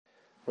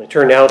We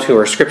turn now to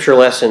our scripture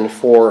lesson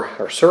for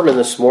our sermon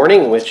this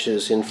morning, which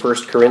is in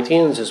 1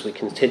 Corinthians, as we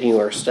continue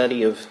our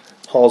study of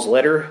Paul's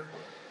letter,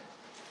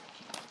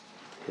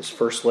 his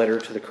first letter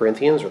to the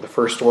Corinthians, or the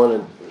first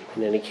one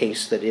in any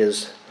case that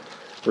is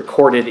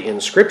recorded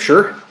in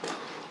Scripture.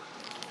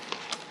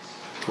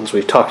 As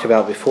we've talked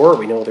about before,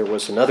 we know there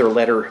was another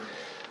letter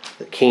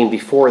that came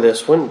before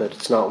this one, but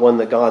it's not one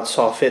that God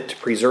saw fit to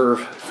preserve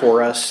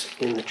for us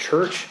in the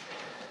church.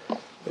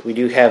 But we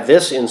do have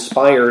this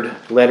inspired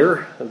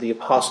letter of the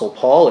Apostle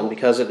Paul, and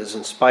because it is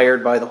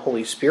inspired by the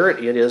Holy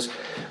Spirit, it is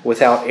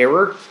without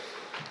error.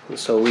 And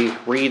so we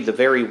read the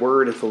very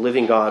word of the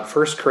living God,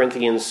 1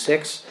 Corinthians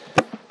 6,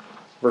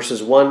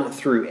 verses 1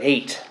 through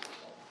 8.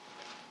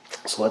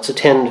 So let's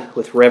attend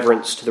with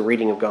reverence to the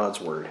reading of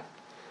God's word.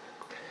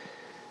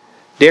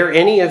 Dare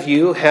any of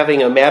you,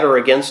 having a matter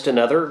against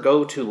another,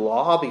 go to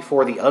law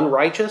before the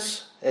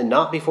unrighteous and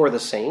not before the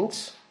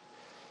saints?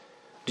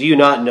 Do you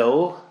not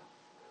know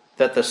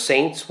that the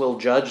saints will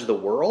judge the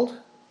world?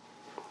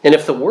 And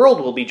if the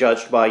world will be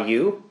judged by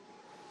you,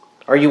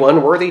 are you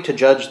unworthy to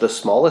judge the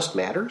smallest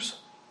matters?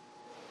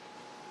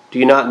 Do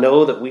you not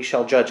know that we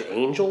shall judge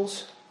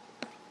angels?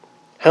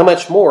 How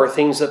much more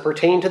things that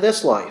pertain to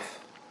this life?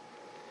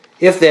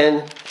 If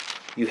then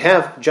you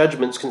have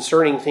judgments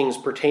concerning things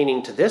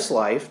pertaining to this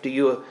life, do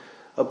you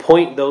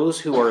appoint those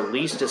who are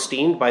least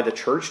esteemed by the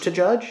church to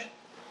judge?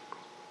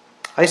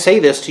 I say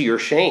this to your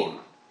shame.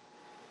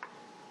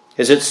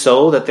 Is it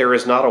so that there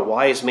is not a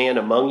wise man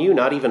among you,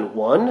 not even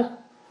one,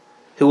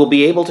 who will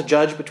be able to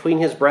judge between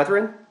his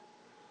brethren?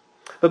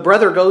 But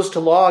brother goes to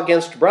law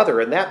against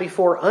brother, and that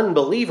before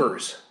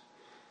unbelievers.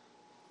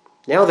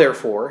 Now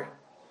therefore,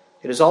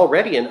 it is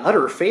already an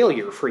utter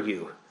failure for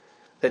you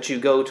that you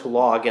go to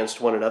law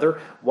against one another.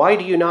 Why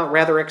do you not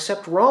rather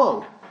accept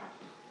wrong?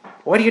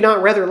 Why do you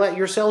not rather let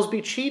yourselves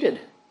be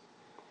cheated?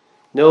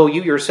 No,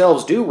 you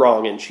yourselves do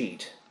wrong and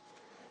cheat,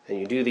 and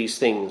you do these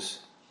things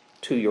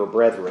to your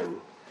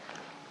brethren.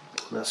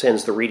 And thus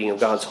ends the reading of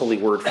God's holy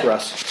word for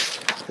us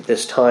at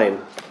this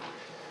time.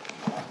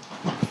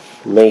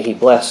 May He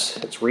bless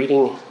its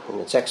reading and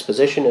its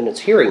exposition and its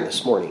hearing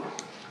this morning.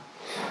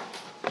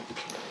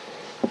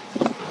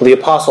 The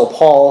Apostle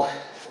Paul,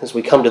 as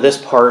we come to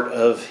this part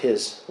of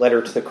his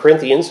letter to the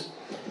Corinthians,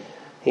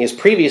 he has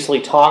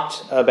previously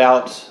talked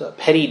about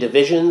petty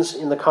divisions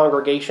in the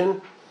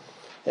congregation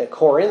at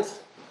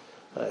Corinth.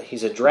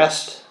 He's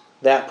addressed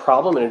that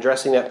problem, and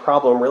addressing that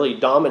problem really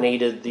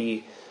dominated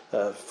the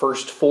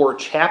first 4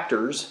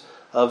 chapters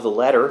of the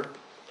letter.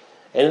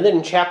 And then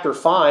in chapter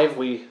 5,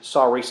 we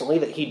saw recently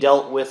that he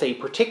dealt with a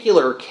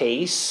particular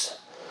case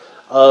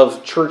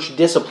of church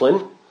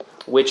discipline,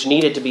 which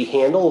needed to be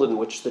handled and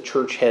which the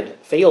church had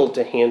failed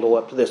to handle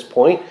up to this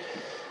point.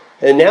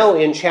 And now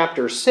in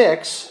chapter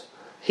 6,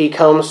 he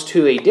comes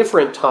to a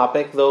different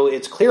topic, though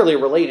it's clearly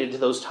related to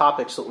those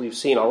topics that we've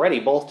seen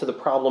already, both to the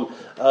problem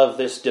of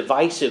this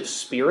divisive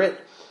spirit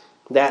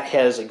that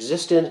has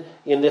existed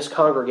in this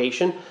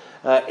congregation,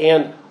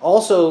 and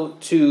also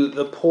to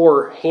the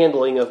poor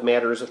handling of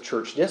matters of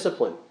church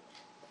discipline.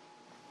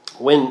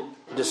 When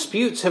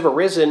disputes have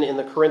arisen in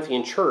the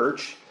Corinthian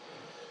church,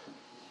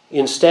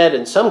 instead,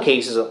 in some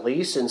cases at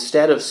least,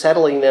 instead of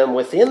settling them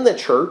within the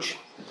church,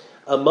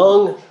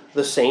 among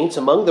the saints,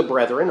 among the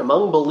brethren,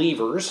 among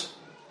believers,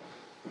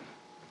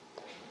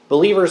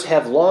 believers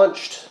have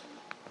launched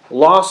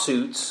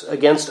lawsuits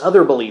against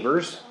other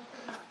believers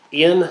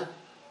in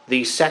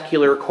the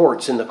secular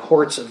courts, in the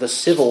courts of the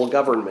civil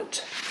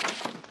government.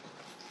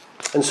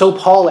 And so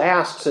Paul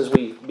asks, as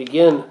we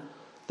begin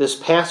this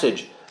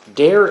passage,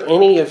 dare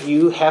any of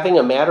you, having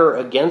a matter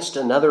against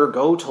another,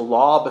 go to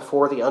law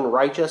before the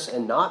unrighteous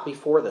and not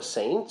before the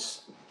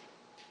saints?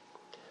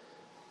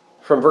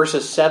 From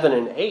verses 7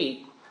 and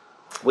 8,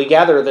 we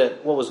gather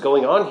that what was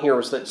going on here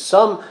was that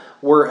some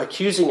were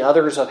accusing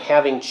others of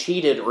having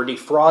cheated or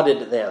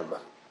defrauded them.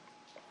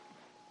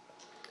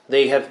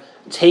 They have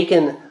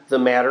taken the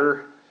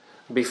matter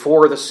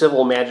before the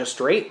civil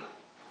magistrate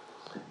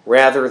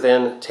rather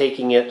than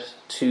taking it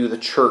to the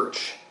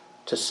church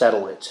to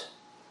settle it.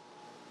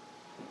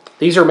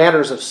 These are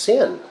matters of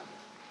sin.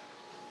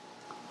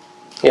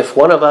 If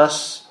one of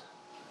us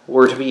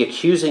were to be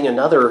accusing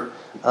another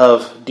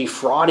of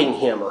defrauding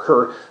him or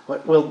her,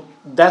 well,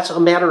 that's a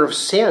matter of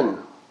sin.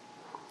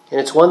 And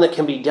it's one that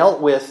can be dealt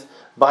with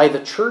by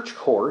the church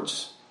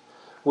courts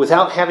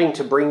without having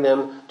to bring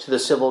them to the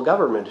civil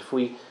government. If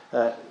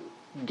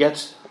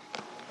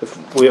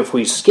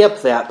we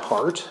skip that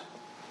part,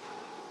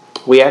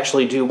 we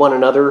actually do one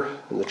another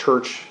and the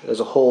church as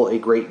a whole a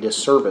great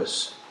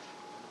disservice.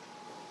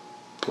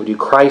 We do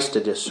Christ a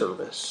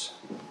disservice.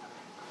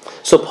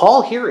 So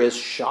Paul here is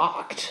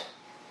shocked.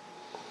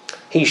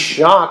 He's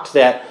shocked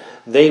that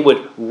they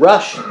would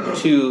rush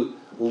to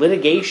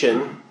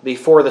litigation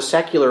before the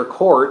secular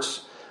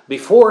courts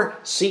before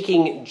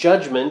seeking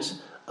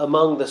judgment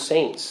among the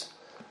saints.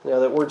 Now,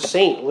 that word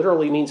saint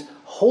literally means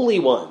holy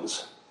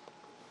ones.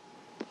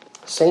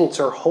 Saints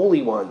are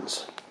holy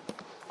ones.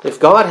 If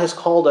God has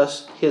called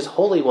us His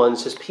holy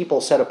ones, His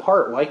people set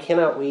apart, why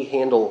cannot we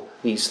handle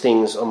these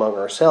things among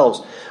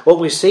ourselves? What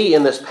we see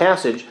in this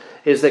passage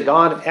is that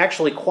God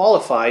actually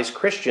qualifies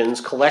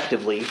Christians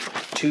collectively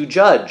to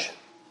judge.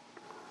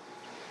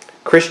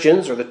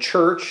 Christians, or the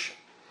church,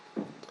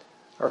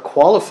 are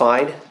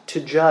qualified to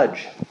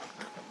judge.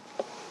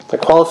 They're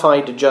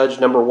qualified to judge,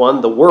 number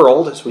one, the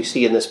world, as we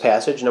see in this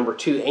passage. Number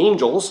two,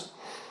 angels.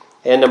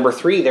 And number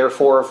three,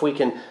 therefore, if we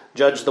can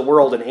judge the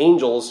world and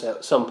angels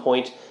at some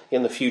point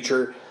in the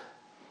future,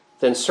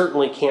 then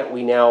certainly can't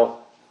we now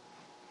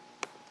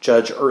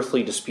judge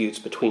earthly disputes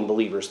between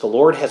believers. The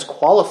Lord has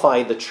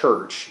qualified the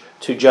church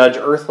to judge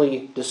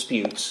earthly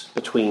disputes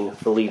between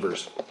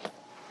believers.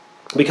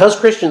 Because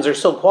Christians are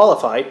so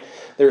qualified,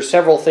 there are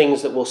several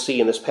things that we'll see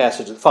in this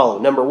passage that follow.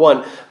 Number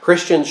one,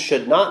 Christians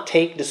should not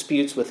take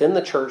disputes within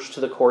the church to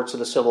the courts of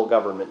the civil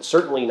government.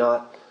 Certainly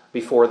not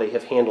before they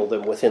have handled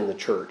them within the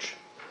church.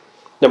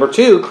 Number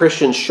two,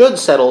 Christians should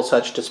settle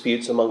such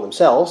disputes among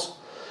themselves.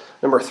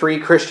 Number three,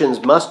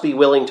 Christians must be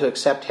willing to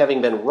accept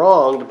having been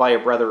wronged by a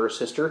brother or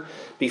sister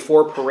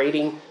before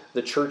parading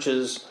the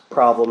church's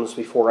problems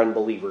before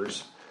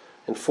unbelievers.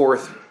 And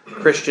fourth,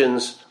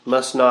 Christians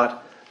must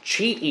not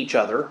cheat each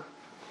other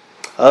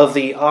of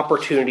the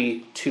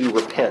opportunity to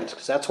repent.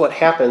 Because that's what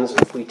happens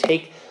if we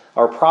take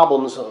our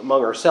problems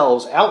among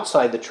ourselves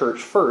outside the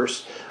church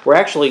first. We're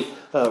actually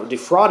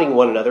defrauding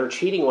one another,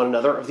 cheating one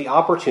another of the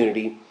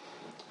opportunity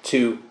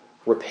to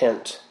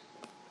repent.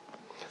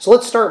 So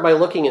let's start by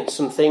looking at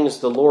some things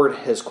the Lord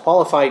has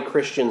qualified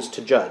Christians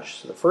to judge.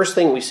 So the first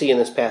thing we see in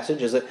this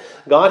passage is that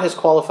God has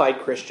qualified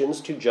Christians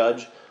to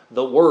judge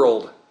the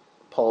world,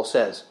 Paul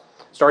says.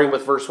 Starting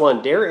with verse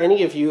 1, "Dare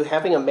any of you,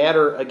 having a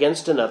matter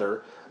against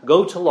another,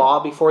 go to law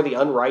before the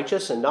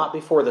unrighteous and not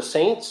before the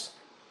saints?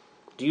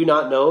 Do you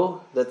not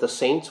know that the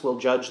saints will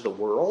judge the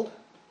world?"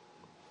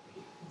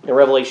 In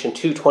Revelation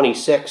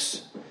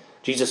 2:26,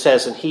 Jesus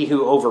says, "And he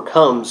who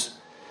overcomes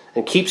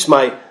and keeps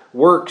my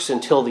works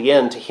until the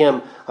end, to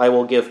him I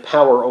will give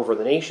power over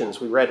the nations."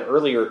 We read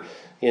earlier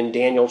in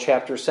Daniel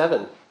chapter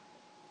 7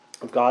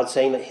 of God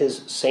saying that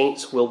His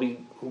saints will be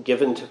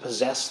given to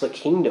possess the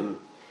kingdom.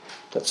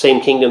 That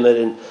same kingdom that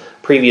in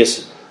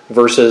previous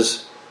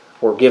verses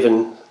were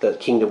given, the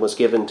kingdom was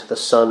given to the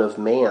Son of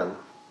Man,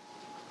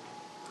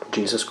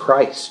 Jesus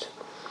Christ.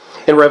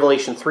 In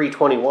Revelation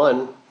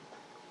 3:21,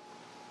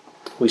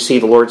 we see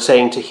the Lord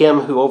saying, "To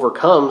him who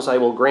overcomes I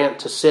will grant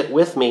to sit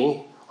with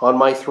me on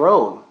my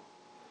throne,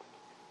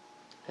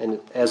 and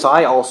as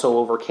I also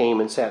overcame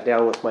and sat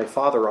down with my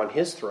Father on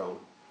His throne."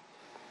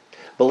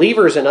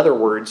 Believers, in other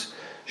words,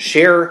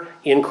 share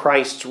in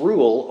Christ's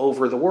rule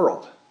over the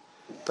world.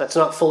 That's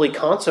not fully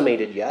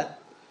consummated yet,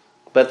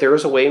 but there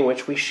is a way in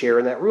which we share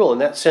in that rule. In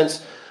that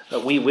sense,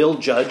 we will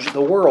judge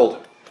the world.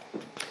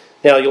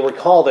 Now, you'll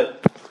recall that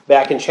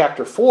back in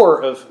chapter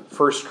 4 of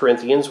 1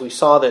 Corinthians, we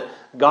saw that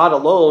God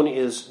alone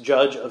is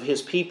judge of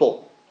His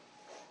people.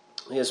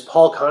 Is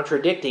Paul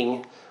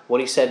contradicting what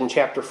he said in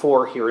chapter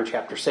 4 here in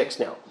chapter 6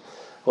 now?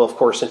 Well, of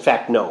course, in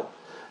fact, no.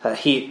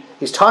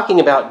 He's talking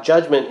about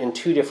judgment in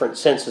two different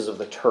senses of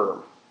the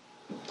term.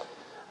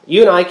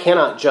 You and I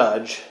cannot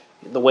judge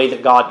the way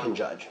that God can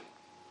judge.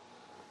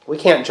 We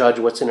can't judge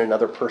what's in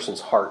another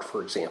person's heart,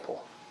 for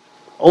example.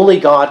 Only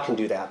God can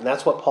do that, and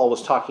that's what Paul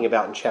was talking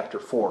about in chapter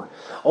 4.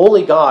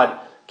 Only God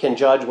can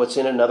judge what's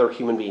in another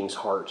human being's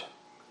heart,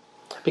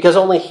 because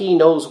only He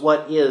knows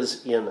what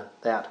is in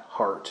that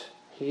heart.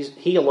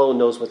 He alone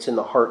knows what's in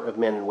the heart of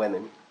men and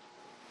women.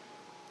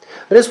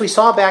 But as we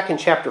saw back in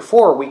chapter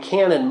 4, we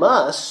can and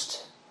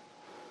must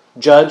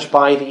judge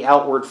by the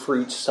outward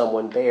fruits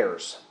someone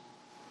bears.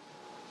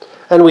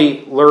 And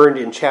we learned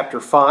in chapter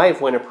 5,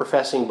 when a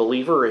professing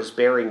believer is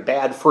bearing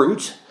bad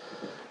fruit,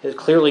 is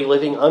clearly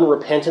living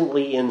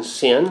unrepentantly in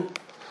sin,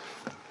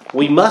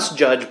 we must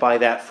judge by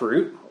that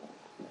fruit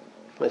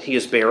that he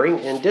is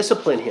bearing and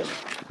discipline him.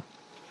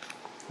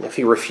 If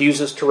he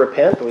refuses to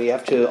repent, we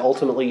have to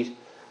ultimately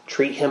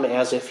treat him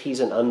as if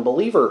he's an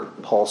unbeliever,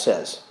 Paul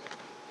says.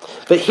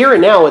 But here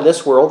and now in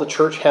this world, the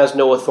church has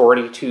no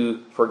authority to,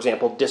 for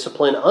example,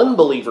 discipline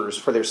unbelievers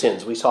for their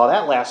sins. We saw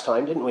that last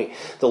time, didn't we?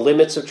 The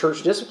limits of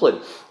church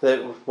discipline.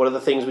 One of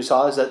the things we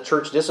saw is that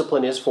church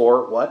discipline is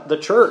for what? The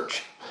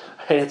church.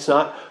 And it's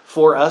not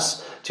for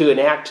us to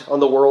enact on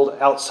the world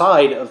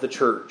outside of the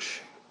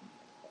church.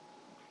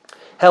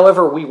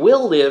 However, we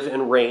will live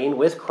and reign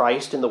with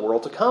Christ in the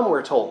world to come,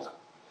 we're told.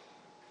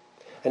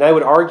 And I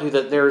would argue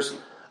that there's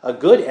a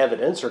good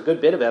evidence, or a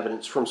good bit of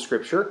evidence from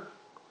Scripture,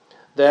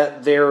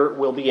 that there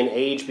will be an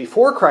age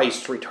before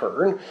Christ's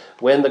return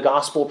when the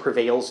gospel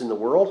prevails in the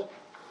world,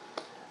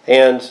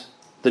 and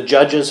the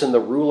judges and the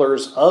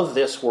rulers of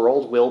this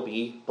world will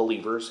be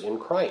believers in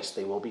Christ.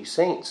 They will be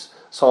saints.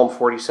 Psalm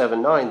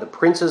 47:9, the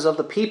princes of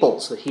the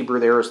peoples, the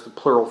Hebrew there is the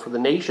plural for the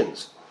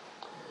nations,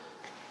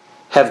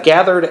 have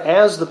gathered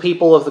as the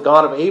people of the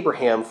God of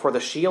Abraham, for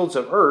the shields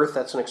of earth,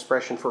 that's an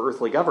expression for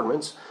earthly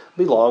governments,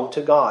 belong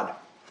to God.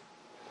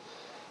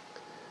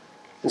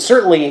 And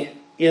certainly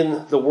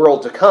in the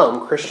world to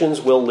come,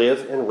 Christians will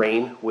live and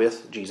reign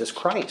with Jesus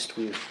Christ.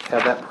 We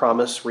have that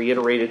promise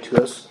reiterated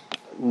to us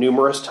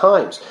numerous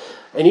times.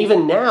 And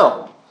even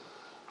now,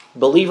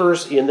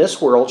 believers in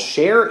this world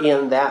share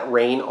in that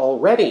reign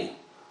already,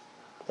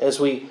 as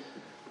we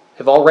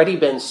have already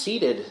been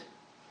seated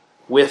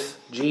with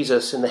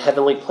Jesus in the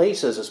heavenly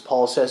places, as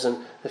Paul says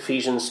in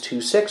Ephesians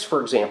 2:6,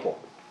 for example.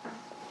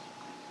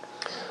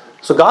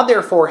 So God,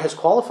 therefore, has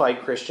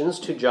qualified Christians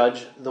to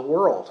judge the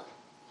world.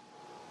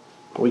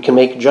 We can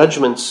make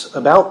judgments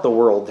about the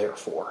world,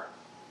 therefore.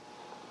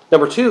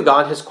 Number 2,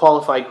 God has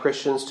qualified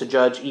Christians to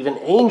judge even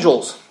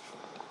angels.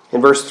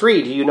 In verse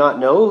 3, do you not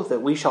know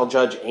that we shall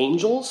judge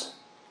angels?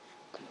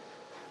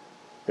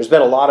 There's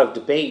been a lot of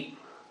debate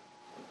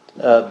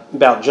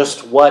about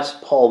just what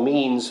Paul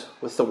means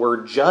with the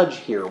word judge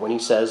here when he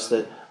says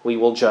that we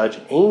will judge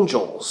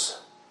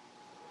angels.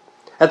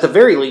 At the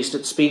very least,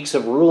 it speaks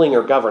of ruling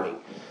or governing.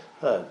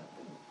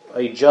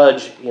 A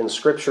judge in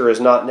Scripture is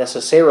not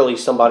necessarily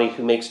somebody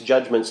who makes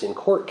judgments in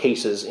court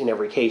cases in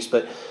every case,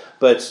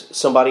 but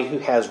somebody who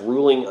has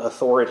ruling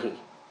authority.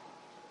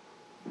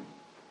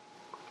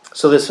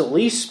 So this at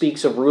least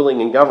speaks of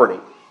ruling and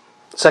governing.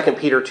 2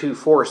 Peter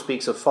 2:4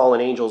 speaks of fallen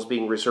angels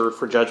being reserved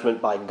for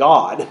judgment by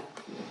God.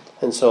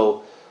 And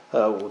so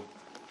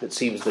it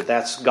seems that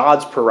that's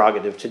God's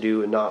prerogative to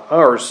do and not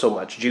ours so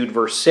much. Jude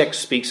verse 6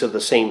 speaks of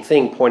the same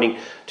thing, pointing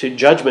to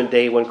Judgment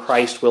Day when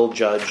Christ will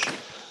judge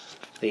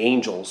the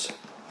angels.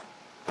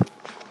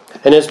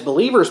 And as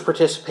believers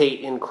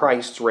participate in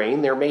Christ's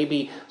reign, there may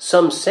be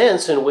some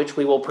sense in which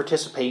we will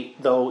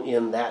participate, though,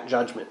 in that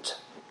judgment.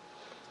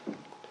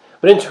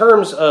 But in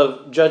terms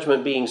of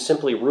judgment being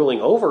simply ruling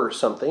over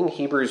something,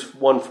 Hebrews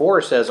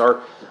 1:4 says,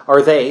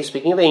 are they,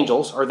 speaking of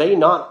angels, are they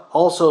not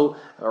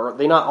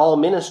all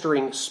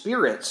ministering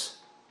spirits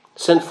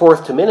sent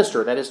forth to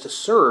minister, that is to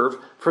serve,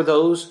 for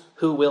those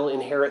who will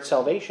inherit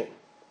salvation?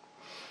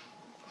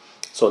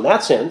 So in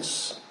that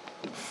sense,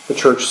 the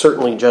church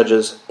certainly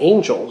judges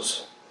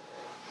angels.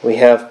 We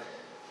have,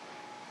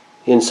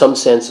 in some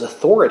sense,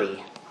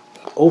 authority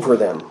over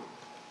them.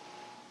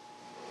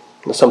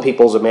 Some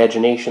people's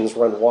imaginations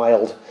run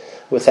wild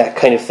with that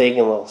kind of thing,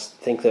 and they'll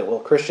think that, well,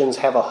 Christians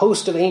have a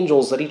host of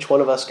angels that each one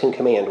of us can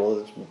command.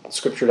 Well,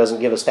 Scripture doesn't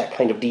give us that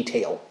kind of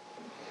detail.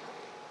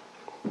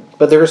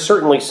 But there is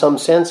certainly some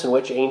sense in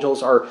which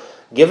angels are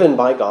given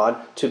by God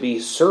to be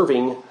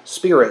serving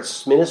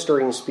spirits,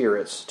 ministering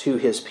spirits to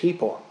His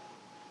people.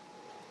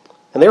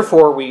 And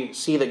therefore, we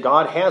see that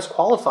God has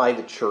qualified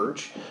the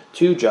church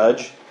to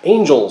judge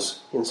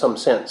angels in some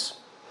sense.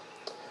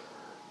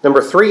 Number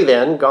 3,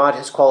 then, God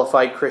has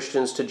qualified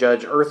Christians to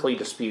judge earthly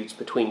disputes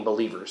between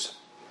believers.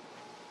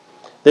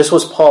 This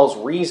was Paul's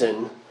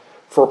reason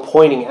for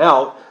pointing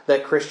out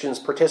that Christians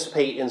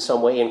participate in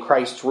some way in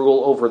Christ's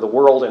rule over the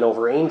world and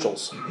over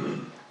angels.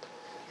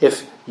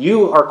 If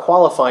you are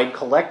qualified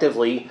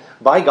collectively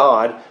by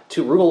God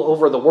to rule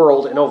over the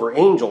world and over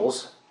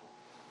angels,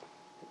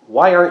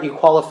 why aren't you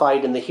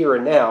qualified in the here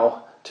and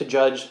now to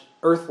judge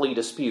earthly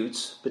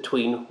disputes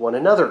between one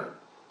another?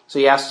 So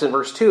he asks in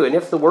verse 2, and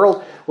if the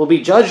world will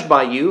be judged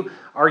by you,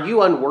 are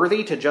you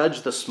unworthy to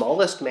judge the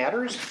smallest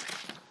matters?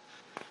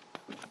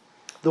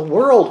 The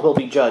world will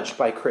be judged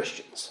by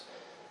Christians.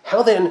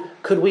 How then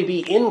could we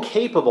be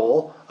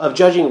incapable of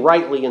judging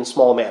rightly in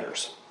small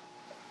matters?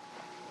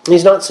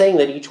 He's not saying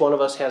that each one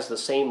of us has the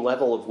same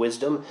level of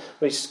wisdom,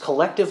 but he's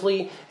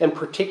collectively and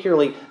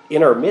particularly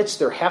in our midst,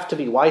 there have to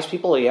be wise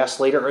people. He asks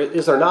later,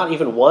 is there not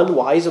even one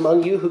wise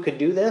among you who could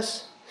do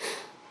this?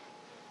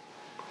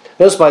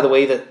 Notice, by the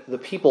way, that the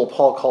people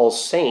Paul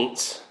calls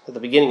saints, at the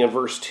beginning of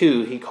verse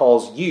 2, he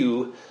calls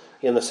you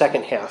in the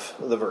second half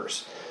of the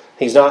verse.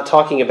 He's not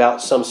talking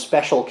about some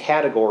special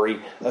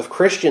category of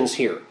Christians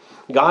here.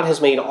 God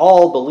has made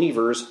all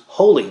believers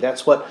holy.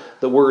 That's what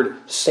the word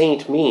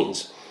saint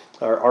means.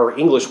 Our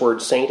English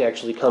word saint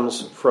actually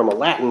comes from a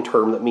Latin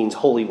term that means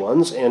holy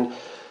ones, and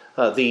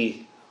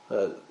the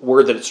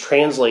word that it's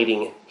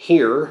translating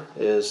here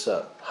is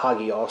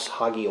hagios,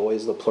 hagioi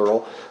is the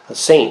plural,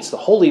 saints, the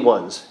holy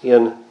ones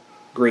in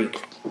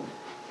Greek.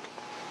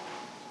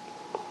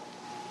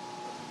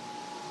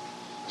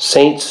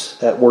 Saints,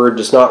 that word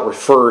does not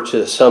refer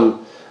to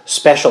some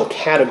special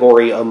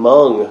category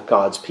among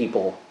God's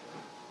people,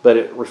 but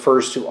it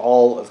refers to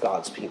all of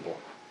God's people,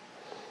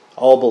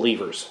 all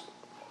believers.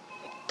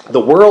 The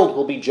world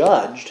will be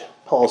judged,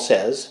 Paul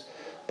says,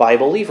 by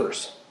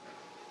believers.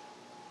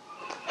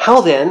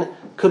 How then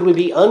could we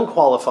be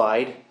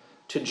unqualified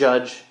to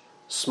judge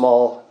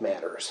small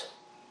matters?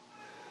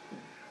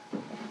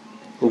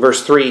 In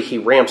verse 3, he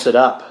ramps it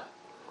up.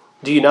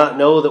 Do you not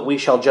know that we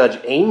shall judge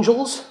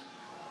angels?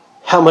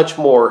 How much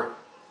more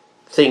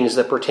things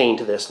that pertain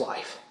to this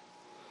life?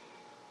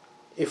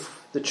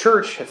 If the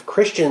church, if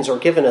Christians are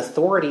given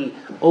authority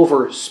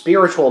over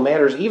spiritual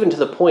matters, even to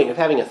the point of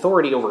having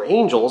authority over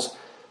angels,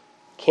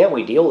 can't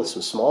we deal with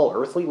some small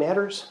earthly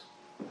matters?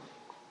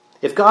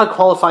 If God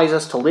qualifies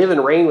us to live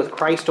and reign with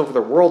Christ over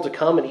the world to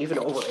come and even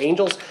over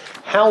angels,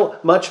 how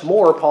much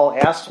more, Paul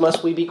asks,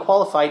 must we be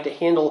qualified to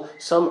handle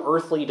some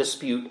earthly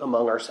dispute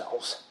among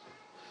ourselves?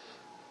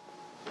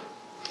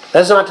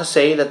 That's not to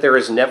say that there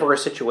is never a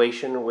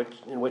situation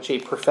in which a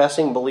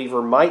professing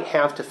believer might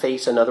have to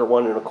face another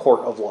one in a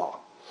court of law.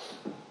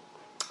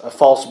 a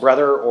false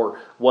brother or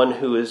one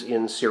who is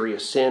in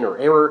serious sin or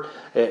error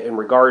in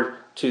regard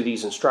to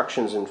these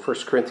instructions in 1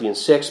 Corinthians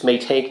 6 may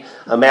take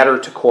a matter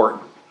to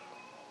court,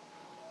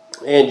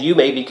 and you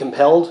may be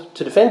compelled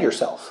to defend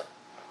yourself.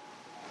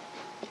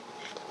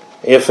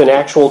 If an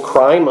actual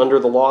crime under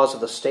the laws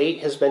of the state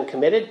has been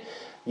committed,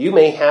 you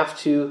may have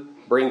to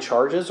bring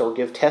charges or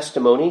give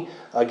testimony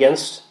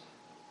against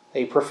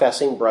a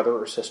professing brother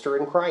or sister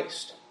in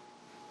Christ.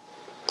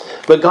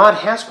 But God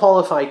has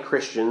qualified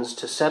Christians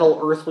to settle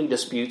earthly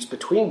disputes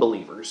between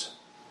believers,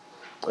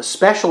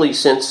 especially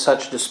since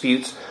such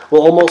disputes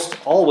will almost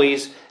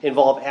always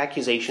involve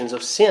accusations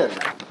of sin.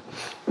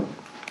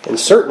 And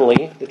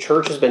certainly, the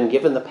church has been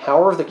given the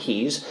power of the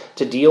keys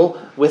to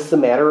deal with the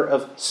matter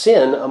of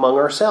sin among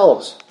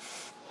ourselves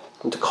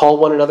and to call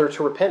one another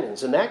to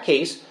repentance. In that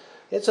case,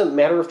 it's a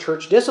matter of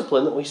church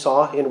discipline that we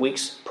saw in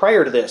weeks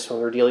prior to this when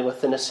we were dealing with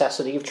the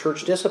necessity of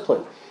church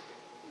discipline.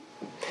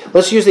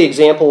 Let's use the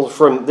example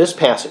from this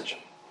passage.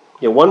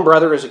 One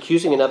brother is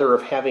accusing another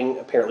of having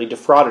apparently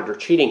defrauded or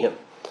cheating him.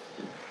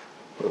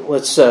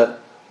 Let's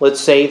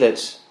say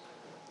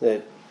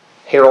that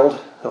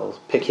Harold, I'll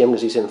pick him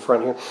because he's in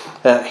front here.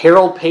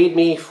 Harold paid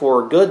me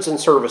for goods and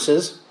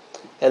services,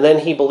 and then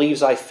he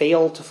believes I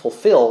failed to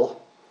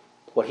fulfill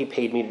what he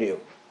paid me to do.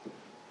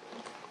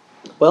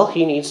 Well,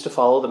 he needs to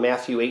follow the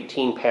Matthew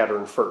 18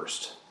 pattern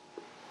first.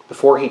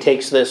 Before he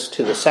takes this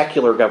to the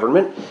secular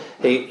government,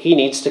 he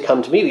needs to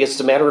come to me because it's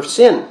a matter of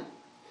sin.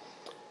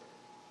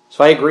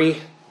 So I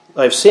agree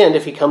I've sinned.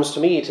 If he comes to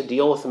me to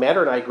deal with the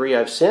matter and I agree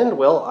I've sinned,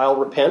 well, I'll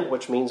repent,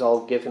 which means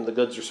I'll give him the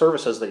goods or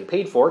services that he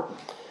paid for.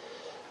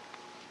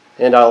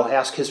 And I'll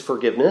ask his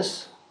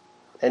forgiveness,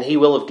 and he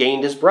will have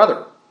gained his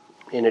brother,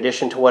 in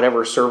addition to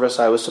whatever service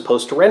I was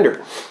supposed to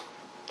render.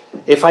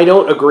 If I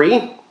don't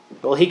agree,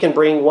 well, he can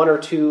bring one or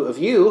two of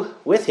you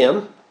with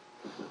him,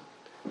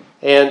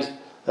 and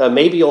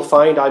maybe you'll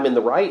find I'm in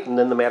the right, and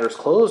then the matter's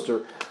closed,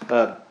 or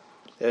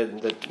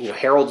that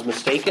Harold's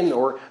mistaken,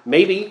 or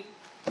maybe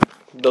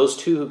those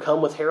two who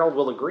come with Harold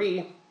will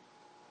agree,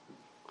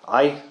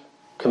 I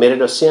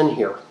committed a sin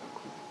here.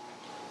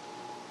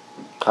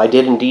 I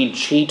did indeed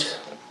cheat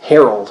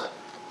Harold.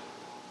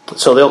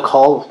 So they'll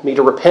call me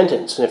to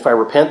repentance, and if I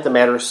repent, the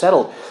matter is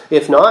settled.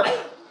 If not,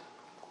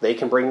 they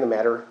can bring the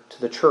matter to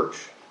the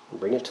church and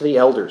bring it to the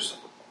elders.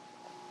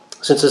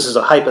 Since this is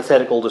a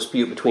hypothetical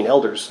dispute between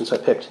elders, since I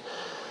picked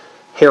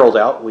Harold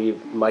out, we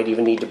might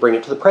even need to bring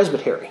it to the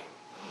presbytery.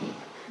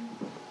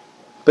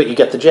 But you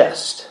get the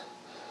gist.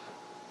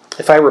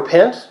 If I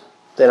repent,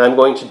 then I'm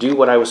going to do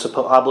what I was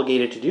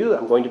obligated to do.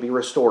 I'm going to be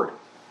restored.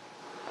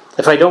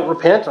 If I don't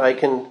repent, I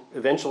can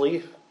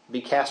eventually be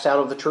cast out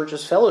of the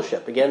church's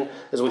fellowship. Again,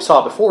 as we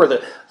saw before,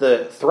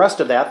 the thrust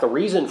of that, the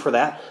reason for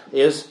that,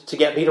 is to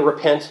get me to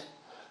repent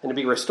and to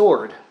be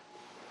restored.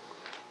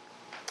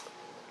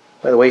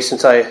 By the way,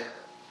 since I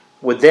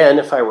would then,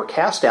 if I were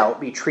cast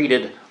out, be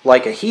treated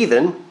like a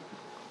heathen,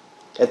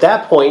 at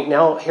that point,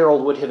 now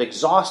Harold would have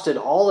exhausted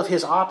all of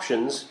his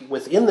options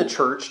within the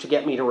church to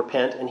get me to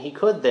repent, and he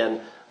could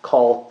then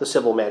call the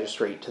civil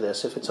magistrate to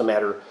this if it's a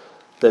matter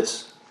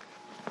that's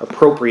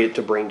appropriate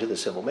to bring to the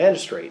civil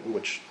magistrate,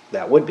 which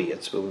that would be.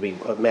 It would be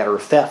a matter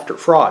of theft or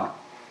fraud.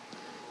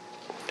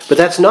 But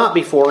that's not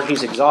before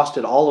he's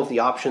exhausted all of the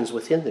options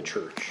within the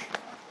church.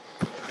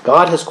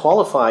 God has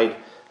qualified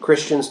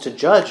Christians to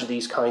judge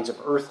these kinds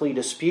of earthly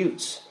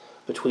disputes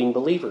between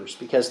believers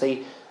because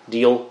they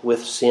deal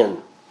with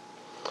sin.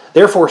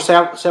 Therefore,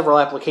 several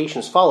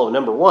applications follow.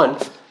 Number one,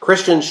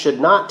 Christians should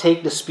not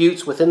take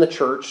disputes within the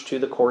church to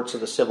the courts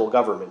of the civil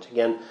government.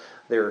 Again,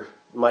 there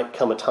might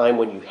come a time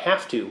when you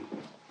have to,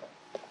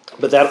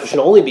 but that should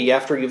only be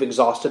after you've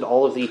exhausted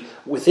all of the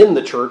within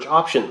the church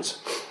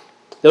options.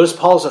 Notice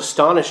Paul's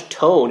astonished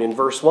tone in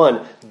verse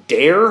 1.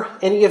 Dare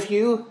any of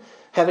you,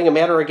 having a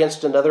matter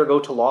against another, go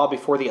to law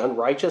before the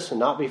unrighteous and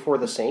not before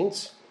the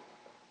saints?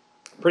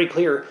 Pretty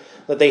clear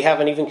that they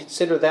haven't even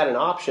considered that an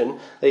option.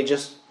 They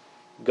just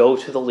go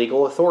to the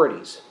legal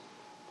authorities.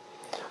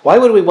 Why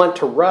would we want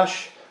to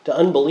rush to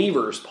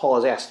unbelievers, Paul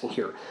is asking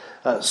here,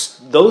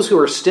 those who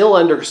are still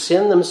under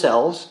sin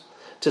themselves,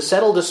 to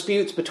settle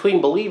disputes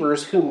between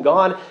believers whom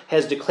God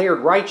has declared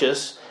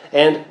righteous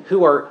and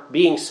who are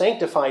being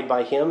sanctified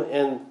by him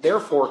and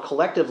therefore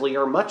collectively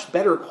are much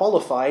better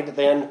qualified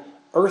than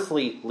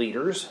earthly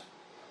leaders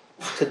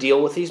to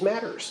deal with these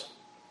matters?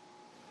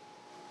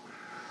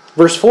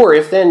 Verse 4,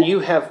 if then you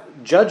have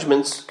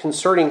judgments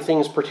concerning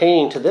things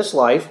pertaining to this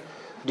life,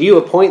 do you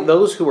appoint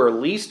those who are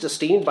least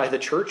esteemed by the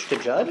church to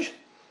judge?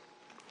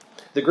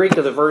 The Greek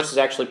of the verse is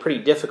actually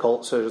pretty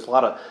difficult, so there's a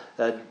lot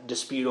of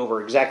dispute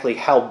over exactly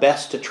how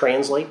best to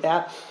translate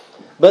that.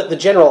 But the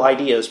general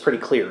idea is pretty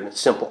clear, and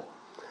it's simple.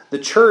 The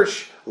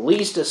church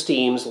least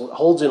esteems,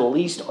 holds in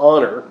least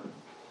honor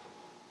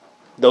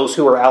those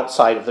who are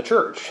outside of the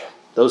church,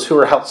 those who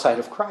are outside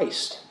of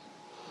Christ.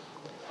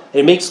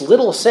 It makes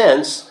little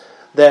sense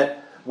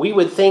that we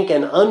would think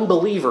an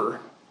unbeliever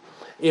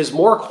is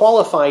more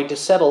qualified to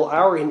settle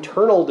our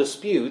internal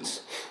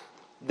disputes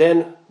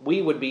than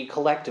we would be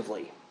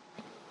collectively.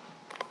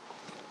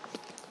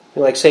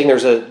 Like saying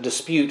there's a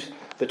dispute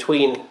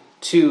between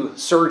to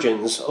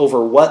surgeons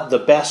over what the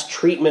best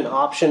treatment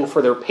option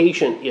for their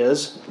patient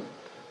is.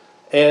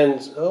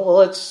 And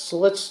let's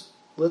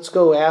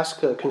go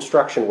ask a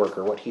construction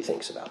worker what he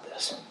thinks about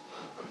this.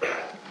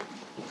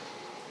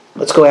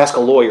 Let's go ask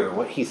a lawyer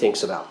what he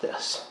thinks about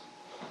this.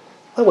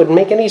 That wouldn't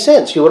make any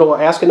sense. You would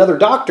ask another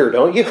doctor,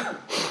 don't you?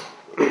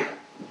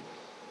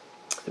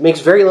 It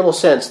makes very little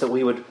sense that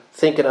we would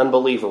think an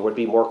unbeliever would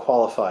be more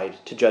qualified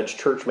to judge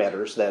church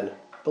matters than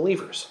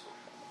believers.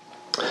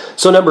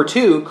 So number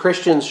 2,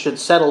 Christians should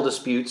settle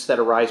disputes that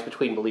arise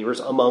between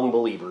believers among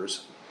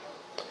believers.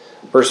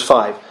 Verse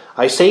 5,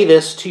 I say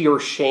this to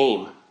your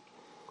shame.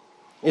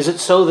 Is it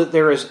so that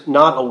there is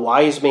not a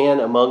wise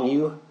man among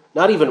you,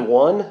 not even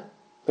one?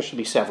 There should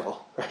be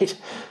several, right?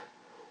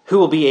 Who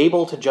will be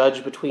able to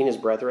judge between his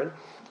brethren?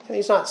 And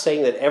he's not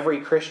saying that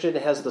every Christian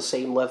has the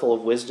same level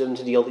of wisdom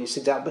to deal these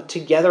things out, but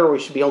together we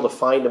should be able to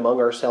find among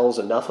ourselves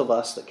enough of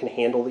us that can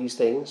handle these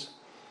things.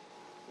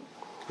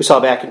 We saw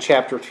back in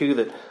chapter 2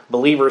 that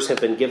believers have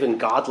been given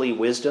godly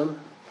wisdom.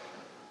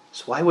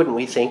 So why wouldn't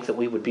we think that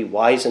we would be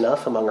wise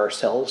enough among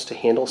ourselves to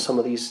handle some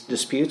of these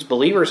disputes?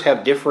 Believers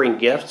have differing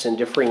gifts in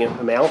differing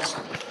amounts,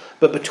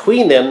 but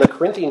between them, the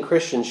Corinthian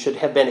Christians should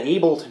have been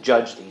able to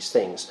judge these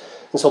things.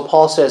 And so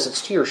Paul says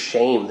it's to your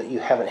shame that you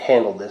haven't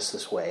handled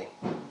this way.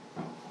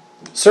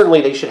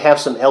 Certainly they should have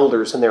some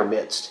elders in their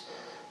midst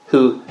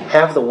who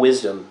have the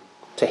wisdom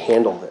to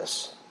handle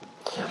this.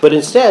 But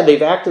instead,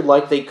 they've acted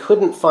like they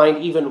couldn't find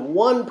even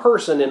one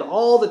person in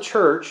all the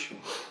church,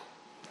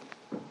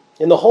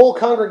 in the whole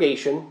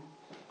congregation,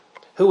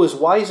 who was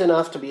wise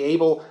enough to be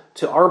able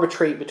to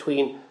arbitrate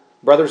between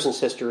brothers and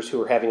sisters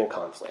who are having a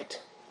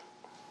conflict.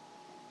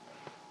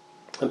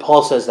 And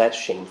Paul says that's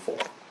shameful.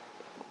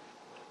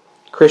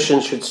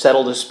 Christians should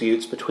settle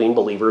disputes between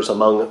believers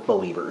among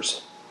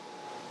believers.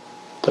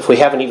 If we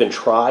haven't even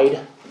tried,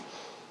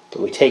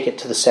 and we take it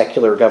to the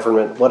secular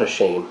government, what a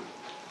shame.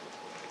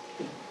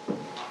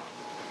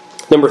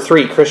 Number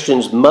 3,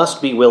 Christians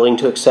must be willing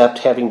to accept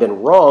having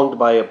been wronged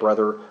by a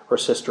brother or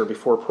sister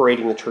before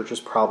parading the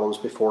church's problems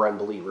before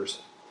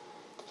unbelievers.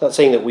 It's not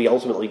saying that we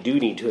ultimately do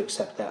need to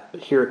accept that,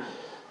 but here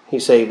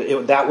he's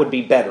saying that would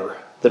be better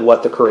than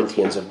what the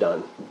Corinthians have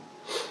done.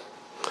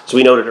 As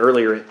we noted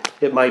earlier,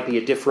 it might be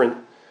different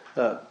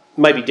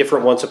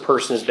once a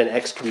person has been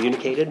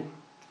excommunicated.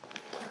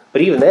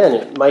 But even then,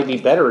 it might be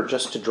better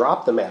just to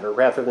drop the matter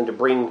rather than to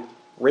bring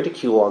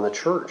ridicule on the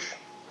church.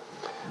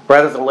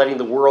 Rather than letting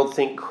the world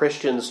think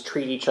Christians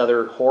treat each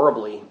other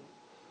horribly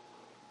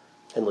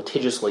and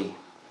litigiously,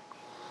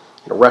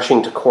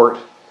 rushing to court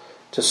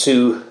to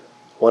sue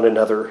one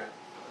another,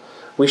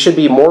 we should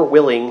be more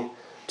willing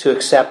to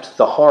accept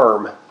the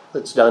harm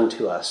that's done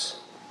to us.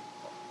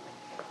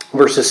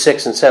 Verses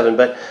 6 and 7,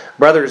 but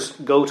brothers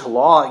go to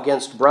law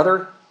against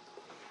brother,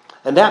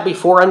 and that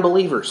before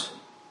unbelievers.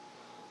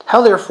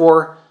 Now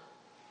therefore,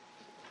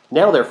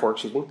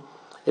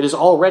 it is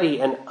already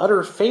an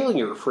utter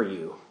failure for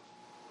you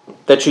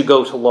that you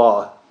go to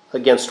law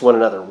against one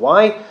another.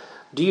 Why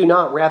do you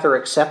not rather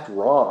accept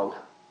wrong?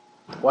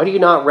 Why do you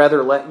not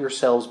rather let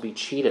yourselves be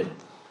cheated?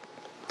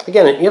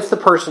 Again, if the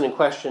person in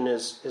question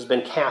has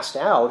been cast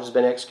out, has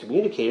been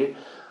excommunicated,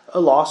 a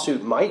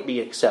lawsuit might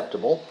be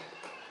acceptable.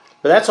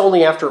 But that's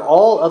only after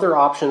all other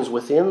options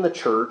within the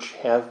church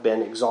have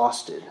been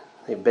exhausted.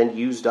 They've been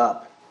used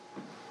up.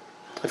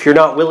 If you're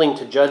not willing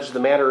to judge the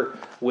matter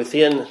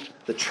within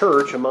the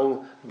church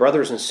among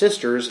brothers and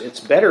sisters, it's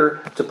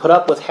better to put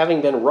up with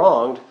having been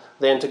wronged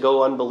than to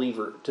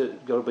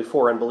go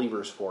before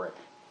unbelievers for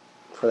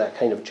that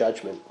kind of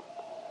judgment.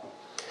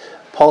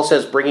 Paul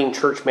says bringing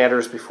church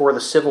matters before the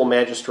civil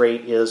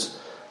magistrate is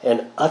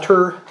an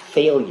utter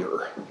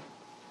failure.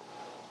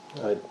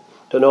 I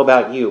don't know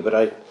about you, but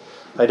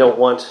I don't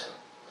want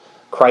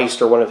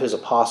Christ or one of his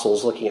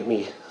apostles looking at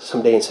me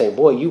someday and saying,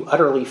 boy, you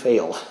utterly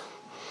failed.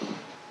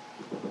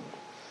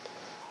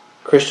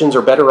 Christians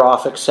are better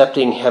off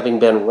accepting having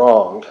been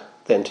wronged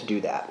than to do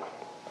that.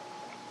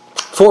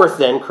 Fourth,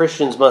 then,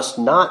 Christians must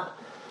not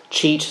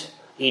cheat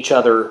each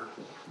other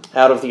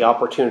out of the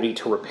opportunity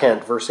to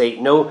repent. Verse 8,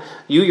 no,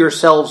 you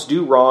yourselves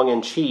do wrong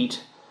and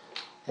cheat,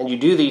 and you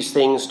do these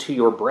things to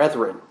your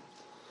brethren.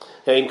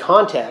 Now, in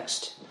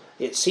context,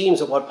 it seems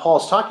that what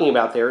Paul's talking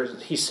about there,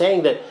 he's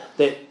saying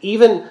that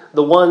even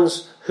the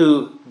ones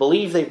who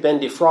believe they've been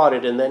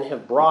defrauded and then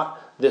have brought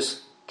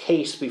this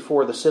case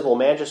before the civil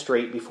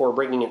magistrate before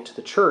bringing it to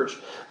the church,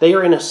 they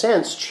are in a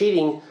sense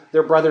cheating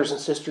their brothers and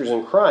sisters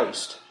in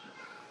Christ.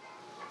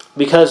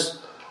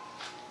 Because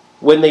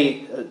when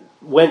they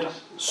went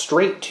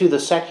straight to the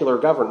secular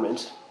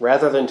government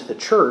rather than to the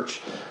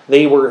church,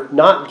 they were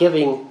not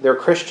giving their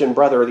Christian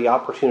brother the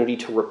opportunity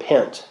to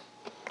repent.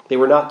 They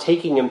were not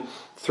taking him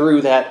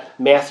through that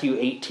Matthew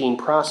 18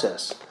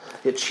 process.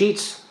 It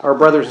cheats our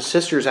brothers and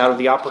sisters out of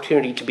the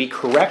opportunity to be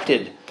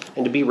corrected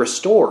and to be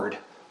restored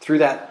through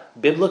that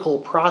biblical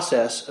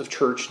process of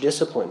church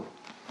discipline.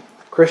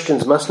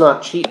 Christians must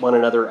not cheat one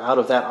another out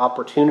of that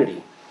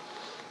opportunity.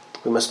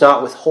 We must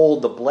not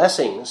withhold the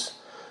blessings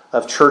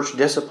of church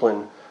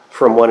discipline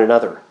from one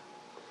another.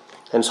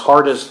 And as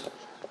hard as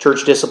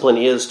church discipline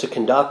is to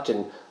conduct,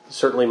 and It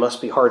certainly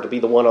must be hard to be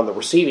the one on the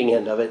receiving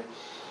end of it.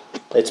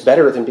 It's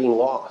better than being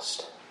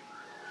lost.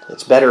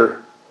 It's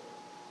better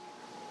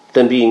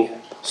than being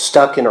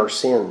stuck in our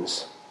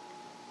sins.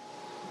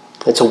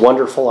 It's a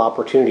wonderful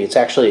opportunity. It's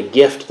actually a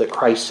gift that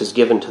Christ has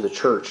given to the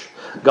church.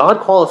 God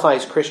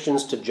qualifies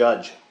Christians to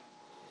judge.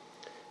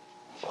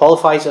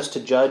 Qualifies us to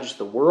judge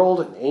the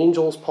world and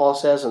angels, Paul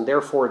says, and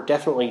therefore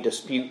definitely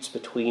disputes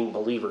between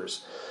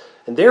believers.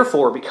 And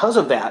therefore, because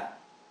of that,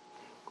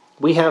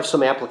 we have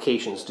some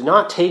applications. Do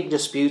not take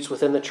disputes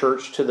within the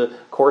church to the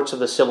courts of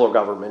the civil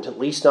government, at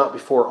least not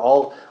before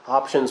all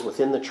options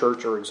within the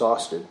church are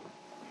exhausted.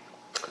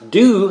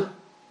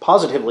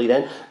 Positively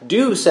then,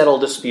 do settle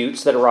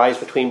disputes that arise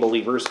between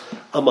believers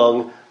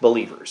among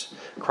believers.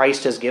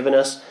 Christ has given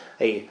us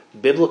a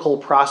biblical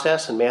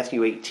process in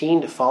Matthew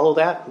 18 to follow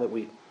that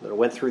we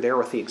went through there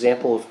with the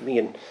example of me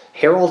and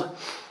Harold,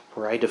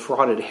 where I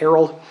defrauded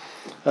Harold.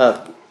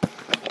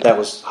 That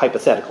was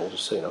hypothetical,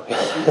 just so you know.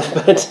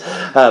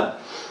 But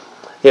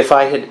if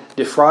I had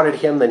defrauded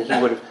him, then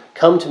he would have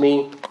come to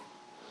me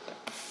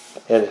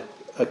and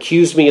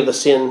accused me of the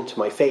sin to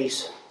my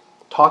face,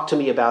 talked to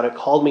me about it,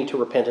 called me to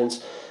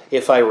repentance.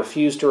 If I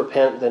refused to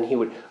repent, then he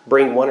would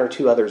bring one or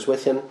two others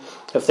with him.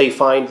 If they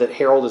find that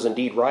Harold is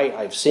indeed right,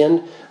 I've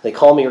sinned, they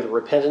call me to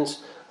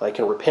repentance, I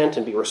can repent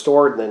and be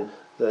restored, and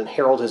then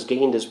Harold has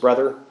gained his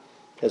brother,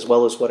 as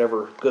well as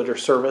whatever good or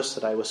service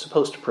that I was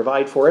supposed to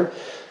provide for him.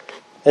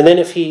 And then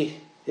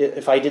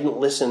if I didn't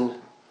listen,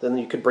 then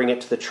you could bring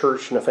it to the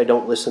church, and if I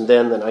don't listen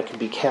then I could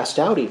be cast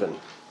out even.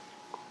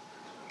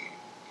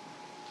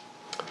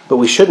 But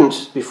we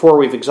shouldn't, before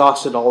we've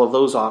exhausted all of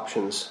those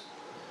options,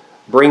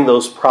 bring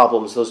those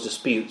problems, those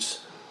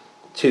disputes,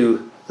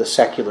 to the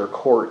secular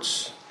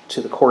courts, to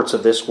the courts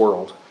of this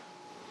world.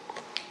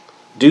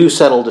 Do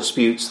settle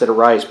disputes that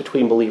arise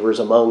between believers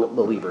among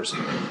believers.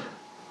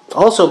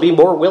 Also, be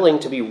more willing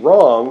to be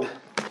wronged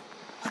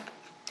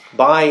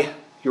by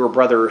your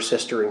brother or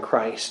sister in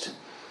Christ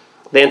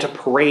than to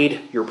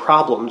parade your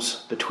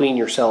problems between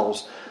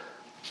yourself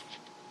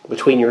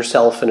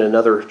and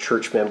another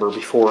church member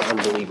before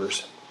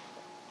unbelievers.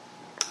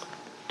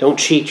 Don't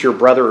cheat your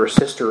brother or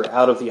sister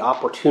out of the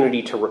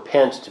opportunity to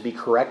repent, to be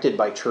corrected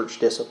by church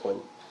discipline.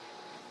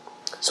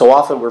 So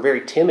often we're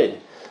very timid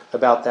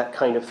about that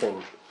kind of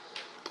thing.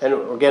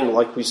 And again,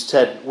 like we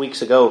said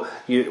weeks ago,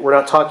 we're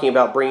not talking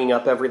about bringing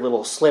up every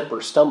little slip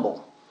or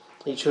stumble.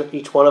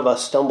 Each one of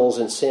us stumbles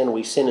in sin.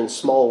 We sin in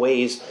small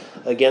ways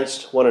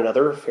against one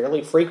another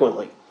fairly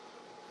frequently.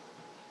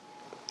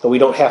 And we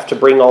don't have to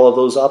bring all of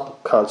those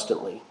up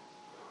constantly.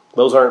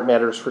 Those aren't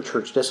matters for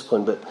church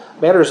discipline, but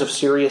matters of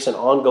serious and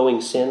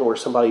ongoing sin where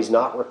somebody's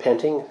not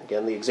repenting.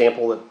 Again, the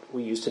example that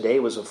we used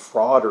today was of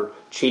fraud or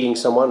cheating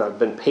someone. I've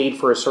been paid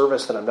for a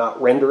service that I'm not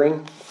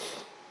rendering.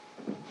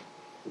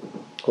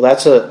 Well,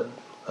 that's a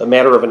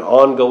matter of an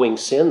ongoing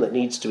sin that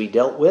needs to be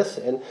dealt with.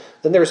 And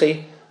then there's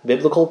a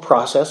biblical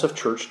process of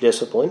church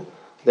discipline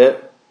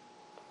that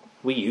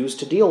we use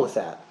to deal with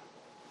that.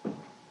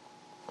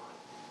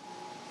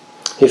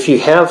 If you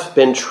have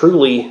been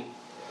truly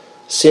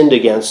sinned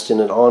against in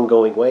an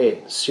ongoing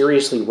way,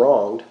 seriously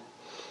wronged,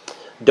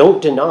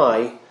 don't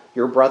deny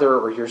your brother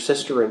or your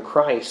sister in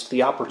Christ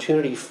the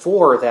opportunity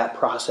for that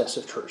process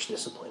of church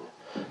discipline,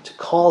 to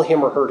call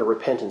him or her to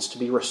repentance, to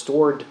be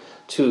restored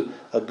to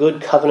a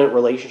good covenant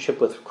relationship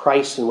with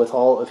Christ and with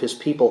all of his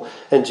people,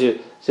 and to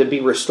be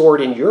restored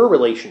in your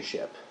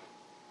relationship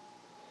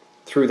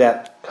through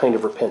that kind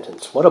of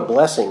repentance. What a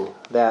blessing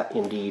that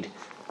indeed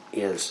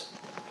is.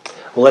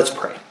 Well, let's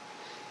pray.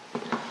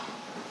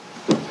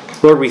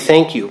 Lord, we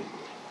thank you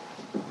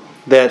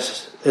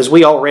that as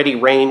we already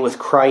reign with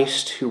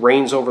Christ, who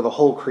reigns over the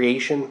whole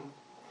creation,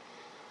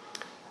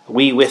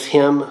 we with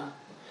him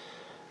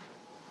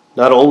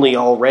not only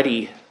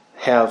already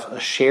have a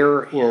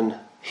share in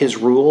his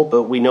rule,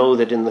 but we know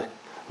that in the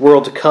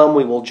world to come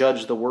we will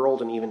judge the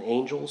world and even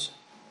angels.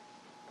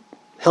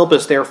 Help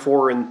us,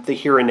 therefore, in the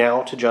here and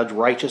now to judge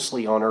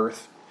righteously on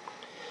earth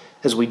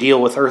as we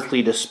deal with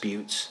earthly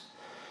disputes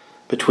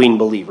between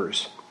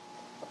believers,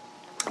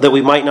 that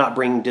we might not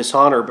bring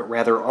dishonor, but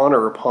rather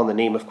honor upon the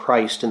name of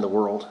Christ in the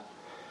world.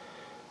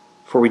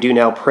 For we do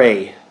now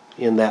pray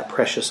in that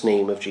precious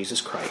name of Jesus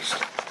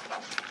Christ.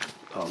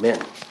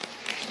 Amen.